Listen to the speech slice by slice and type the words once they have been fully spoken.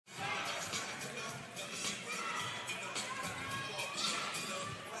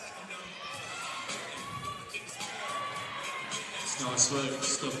Nice work,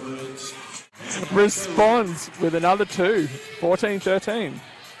 stop words. Responds with another 2, 14-13.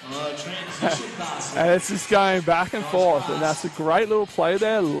 Transition pass. And it's just going back and forth, and that's a great little play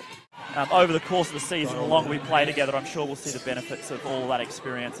there. Over the course of the season, the longer we play together, I'm sure we'll see the benefits of all that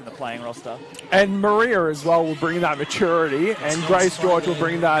experience in the playing roster. And Maria as well will bring that maturity, and Grace George will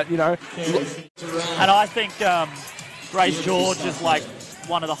bring that, you know. And I think Grace George is like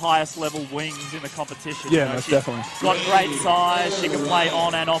one of the highest level wings in the competition. Yeah, you know, most she's definitely. got great size. She can play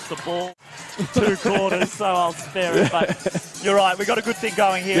on and off the ball. 2 quarters, so I'll spare it. But you're right. We've got a good thing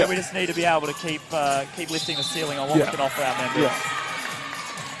going here. Yeah. We just need to be able to keep lifting the ceiling on what we can offer our members. Yeah.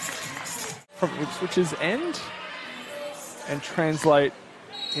 From Ipswich's end and translate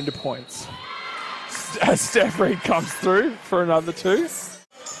into points. As Steph Reid comes through for another 2.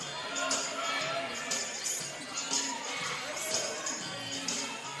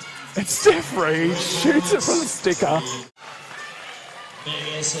 And Steph Reid shoots it from the sticker.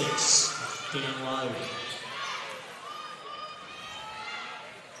 Big Essex, getting low.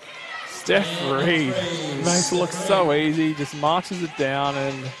 Steph Reid makes it look so easy, just marches it down,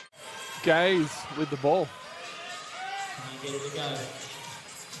 and Gaze with the ball. Get it to go.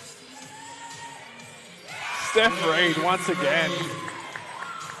 Steph Reid once again.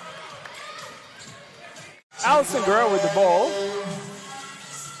 Alison Guerrero with the ball.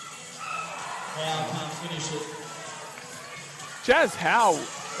 Now can't finish it. Jazz Howe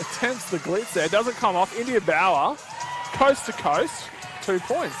attempts the glitz there. Doesn't come off. India Bauer, coast to coast, 2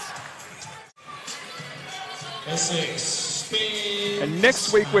 points. Essex spin. And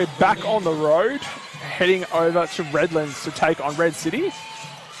next week we're back on the road, heading over to Redlands to take on Red City.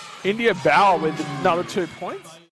 India Bauer with another 2 points.